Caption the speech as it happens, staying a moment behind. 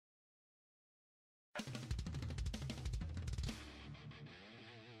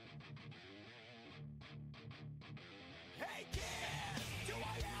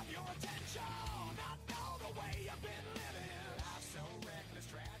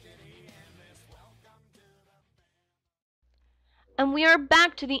And we are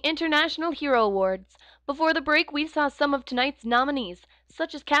back to the International Hero Awards. Before the break, we saw some of tonight's nominees,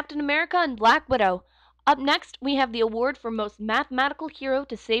 such as Captain America and Black Widow. Up next, we have the award for Most Mathematical Hero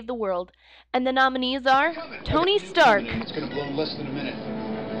to Save the World. And the nominees are Tony Stark, It's going to blow in less than a minute.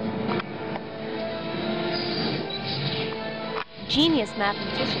 genius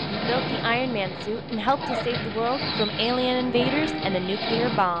mathematician who built the Iron Man suit and helped to save the world from alien invaders and a nuclear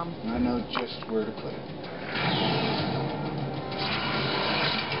bomb. I know just where to put it.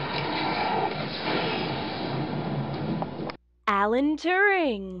 Alan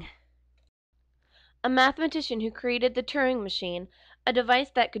Turing, a mathematician who created the Turing machine, a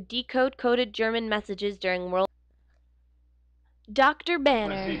device that could decode coded German messages during World War. Dr.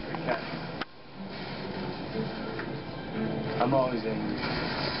 Banner, I'm always angry.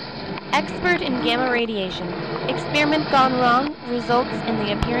 expert in gamma radiation. Experiment gone wrong results in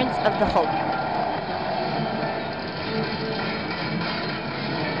the appearance of the Hulk.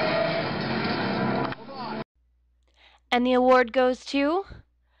 And the award goes to...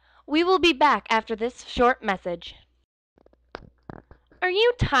 We will be back after this short message. Are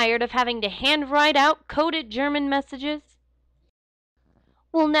you tired of having to handwrite out coded German messages?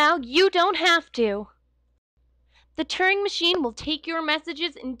 Well, now you don't have to. The Turing machine will take your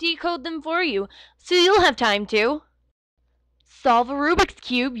messages and decode them for you, so you'll have time to solve a Rubik's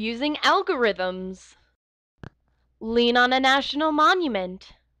Cube using algorithms, lean on a national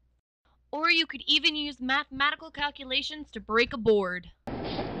monument, or you could even use mathematical calculations to break a board.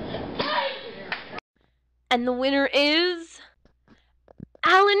 And the winner is...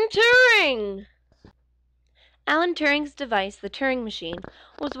 Alan Turing! Alan Turing's device, the Turing machine,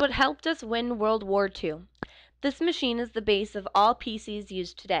 was what helped us win World War II. This machine is the base of all PCs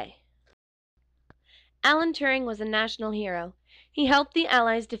used today. Alan Turing was a national hero. He helped the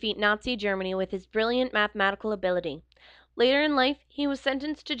Allies defeat Nazi Germany with his brilliant mathematical ability. Later in life, he was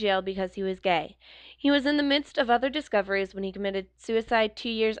sentenced to jail because he was gay. He was in the midst of other discoveries when he committed suicide 2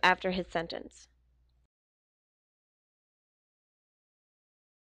 years after his sentence.